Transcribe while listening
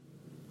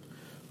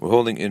We're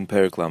holding in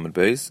Perek Lamed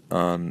Beis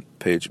on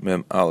page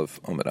Mem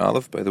Aleph Amud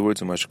Aleph by the words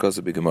of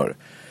Mashakaza B'Gemara.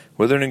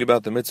 We're learning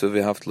about the mitzvah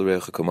V'ahavta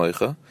l'reacha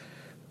kamocha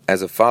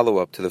as a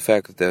follow-up to the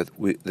fact that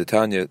the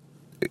Tanya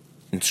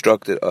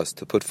instructed us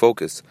to put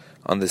focus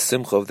on the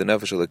simcha of the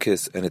nefesh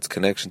elokis and its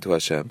connection to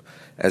Hashem,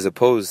 as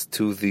opposed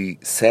to the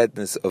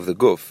sadness of the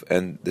guf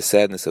and the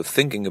sadness of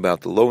thinking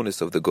about the lowness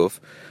of the guf,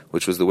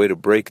 which was the way to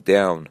break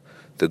down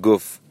the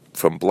guf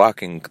from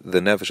blocking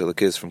the nefesh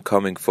elokis from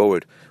coming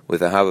forward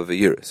with a hava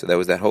v'yira. So that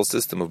was that whole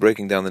system of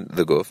breaking down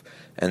the guf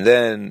and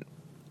then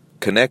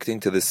connecting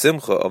to the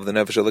simcha of the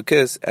nefesh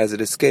elokis as it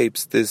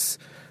escapes this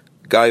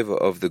gaiva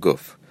of the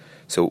guf.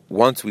 So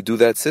once we do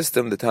that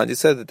system, the Tanya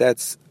said that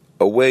that's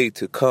a way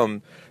to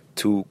come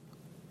to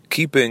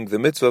keeping the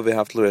mitzvah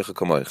v'ahavta l'reacha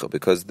kamocha,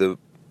 because the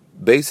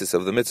basis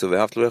of the mitzvah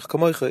v'ahavta l'reacha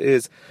kamocha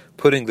is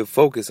putting the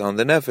focus on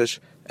the nefesh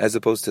as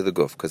opposed to the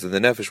guf, because in the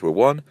nefesh we're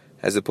one,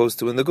 as opposed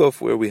to in the guf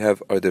where we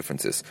have our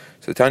differences.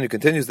 So Tanya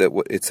continues that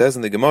what it says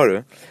in the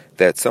Gemara,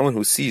 that someone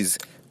who sees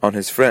on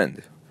his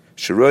friend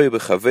shiroi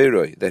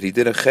b'chaveroi that he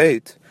did a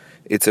chait,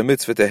 it's a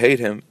mitzvah to hate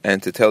him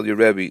and to tell your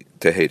Rebbe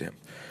to hate him.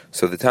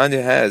 So the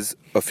Tanya has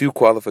a few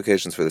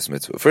qualifications for this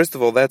mitzvah. First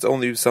of all, that's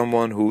only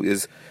someone who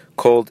is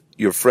called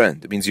your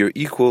friend. It means you're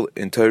equal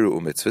in Torah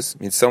u'mitzvahs.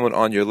 It means someone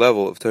on your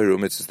level of Torah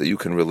u'mitzvahs that you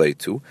can relate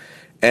to.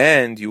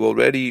 And you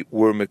already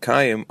were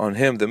mekayim on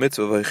him the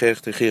mitzvah of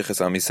ha'chech techiach es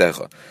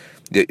amisecha.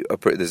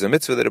 There's a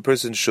mitzvah that a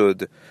person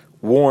should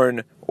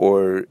warn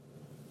or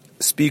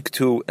speak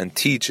to and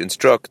teach,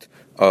 instruct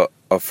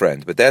a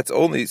friend. But that's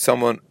only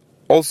someone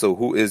also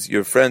who is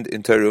your friend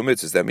in Torah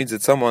u'mitzvahs. That means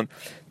it's someone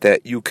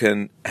that you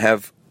can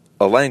have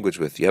a language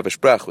with, you have a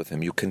sprach with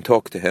him, you can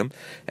talk to him,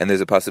 and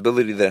there's a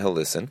possibility that he'll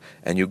listen,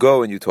 and you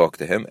go and you talk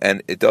to him,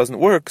 and it doesn't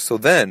work, so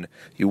then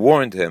you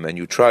warned him, and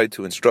you tried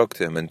to instruct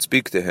him, and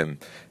speak to him,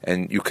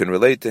 and you can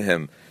relate to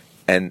him,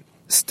 and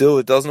still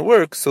it doesn't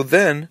work, so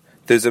then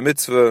there's a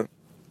mitzvah,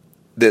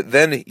 that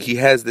then he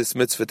has this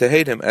mitzvah to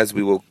hate him, as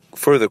we will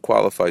further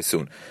qualify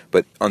soon.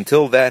 But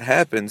until that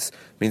happens,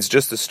 means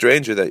just a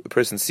stranger that a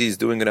person sees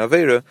doing an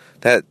aveira,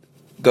 that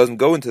doesn't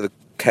go into the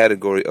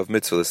category of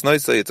mitzvah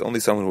l'snaisai. It's only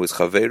someone who is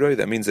chaveroi.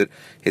 That means that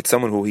it's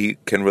someone who he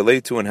can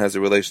relate to and has a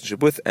relationship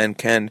with and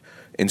can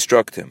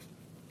instruct him.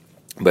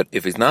 But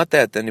if it's not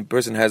that, then the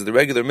person has the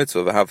regular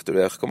mitzvah v'ahavta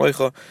l'reacha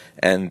kamocha,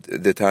 and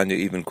the Tanya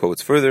even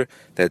quotes further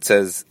that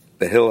says,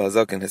 the Hil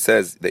Hazaken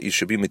says that you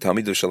should be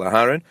mitamidu shel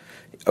Aharon.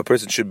 A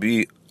person should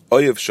be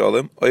oyev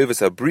shalom, oyev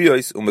es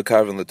habriyos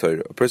u'mekarven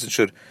l'Torah. A person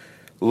should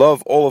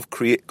love all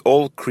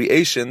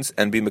creations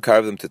and be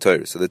mekarv them to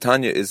Torah. So the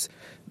Tanya is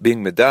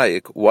being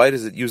medayik. Why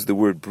does it use the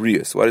word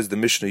brios? Why does the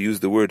Mishnah use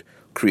the word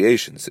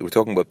creations? We're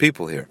talking about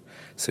people here.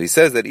 So he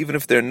says that even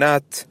if they're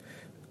not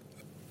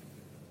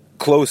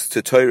close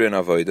to Torah and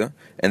Avodah,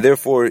 and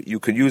therefore you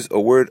could use a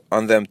word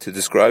on them to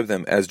describe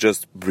them as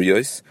just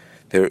brios,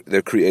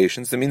 they're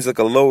creations. That means like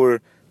a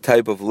lower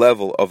type of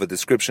level of a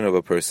description of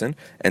a person,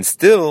 and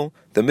still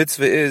the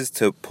mitzvah is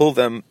to pull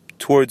them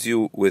towards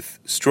you with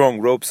strong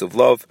ropes of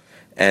love,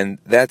 and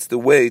that's the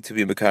way to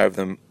be mekarv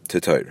them to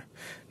Torah.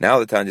 Now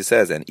the Tanya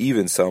says, and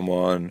even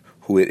someone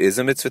who it is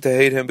a mitzvah to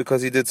hate him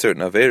because he did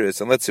certain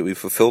averis, and let's say we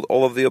fulfilled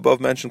all of the above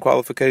mentioned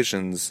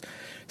qualifications,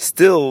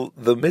 still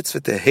the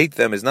mitzvah to hate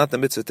them is not the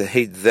mitzvah to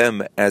hate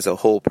them as a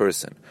whole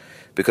person.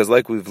 Because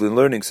like we've been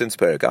learning since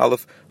Perek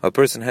Aleph, a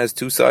person has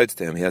two sides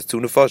to him. He has two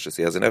nefashos.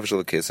 He has a nefesh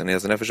elokis and he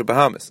has a nefesh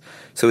bahamis.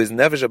 So his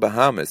nefesh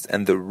bahamis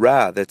and the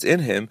ra that's in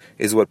him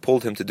is what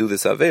pulled him to do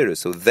this averis.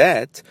 So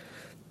that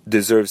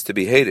deserves to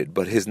be hated,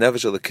 but his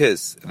nefesh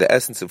elokis, the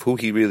essence of who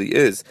he really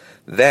is,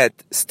 that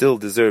still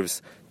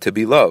deserves to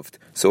be loved.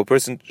 So a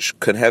person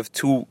can have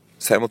two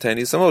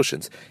simultaneous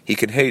emotions. He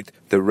can hate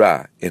the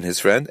ra in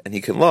his friend, and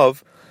he can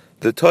love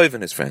the toiv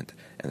in his friend.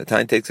 And the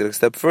Tanya takes it a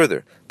step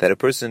further, that a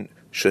person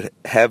should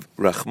have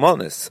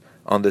rachmanis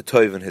on the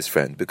toiv in his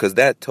friend, because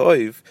that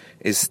toiv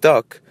is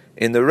stuck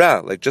in the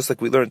ra. Just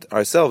like we learned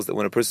ourselves that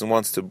when a person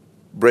wants to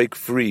break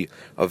free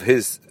of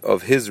his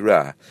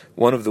ra,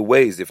 one of the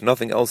ways, if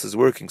nothing else is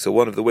working, so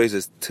one of the ways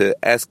is to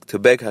ask, to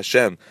beg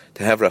Hashem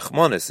to have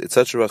rachmanis. It's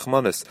such a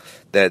rachmanis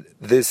that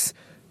this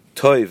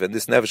toiv and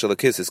this nefesh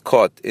elokis is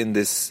caught in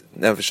this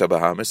nefesh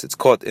bahamis, it's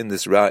caught in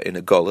this ra, in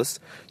a gullus.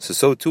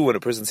 So too when a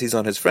person sees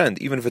on his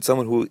friend, even if it's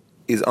someone who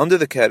is under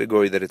the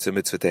category that it's a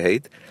mitzvah to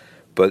hate,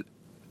 but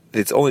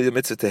it's only the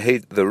mitzvah to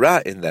hate the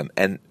ra in them,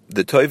 and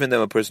the toiv in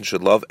them a person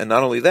should love, and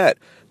not only that,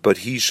 but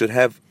he should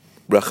have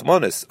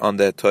rachmanis on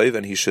that toiv,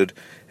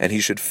 and he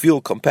should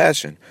feel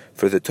compassion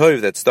for the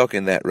toiv that's stuck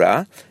in that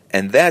ra,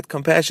 and that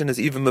compassion is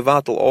even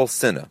mevatel all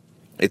sinna.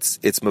 It's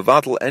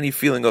mevatel any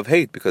feeling of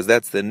hate, because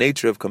that's the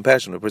nature of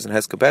compassion. When a person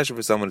has compassion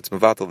for someone, it's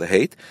mevatel the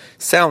hate.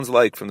 Sounds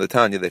like from the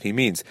Tanya that he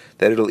means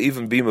that it'll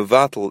even be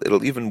mevatel,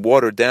 it'll even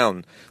water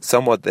down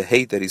somewhat the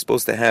hate that he's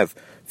supposed to have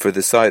for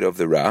the side of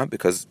the ra,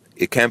 because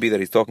it can't be that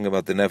he's talking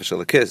about the Nefesh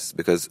Elokis,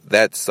 because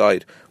that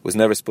side was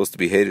never supposed to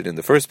be hated in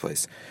the first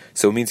place.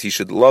 So it means he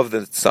should love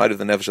the side of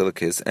the Nefesh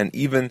Elokis, and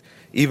even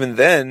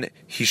then,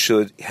 he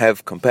should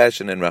have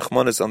compassion and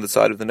rachmanis on the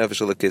side of the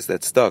Nefesh Elokis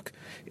that's stuck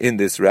in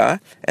this Ra,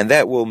 and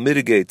that will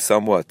mitigate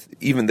somewhat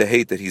even the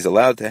hate that he's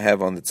allowed to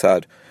have on the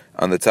tzad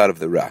of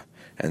the Ra.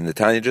 And the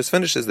Tanya just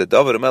finishes that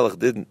David HaMelech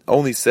didn't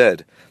only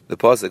said the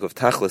pasuk of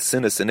Tachlas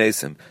Sinas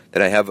Enesim,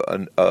 that I have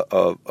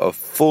a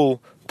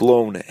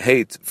full-blown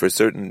hate for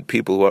certain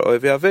people who are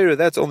Oivei Avera.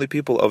 That's only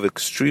people of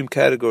extreme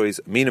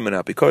categories, Minim and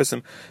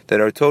Apikarsim, that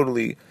are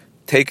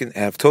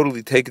have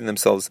totally taken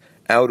themselves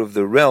out of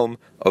the realm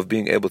of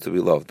being able to be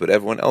loved. But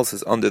everyone else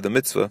is under the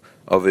mitzvah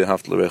of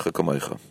V'ahavta l'recha kamocha.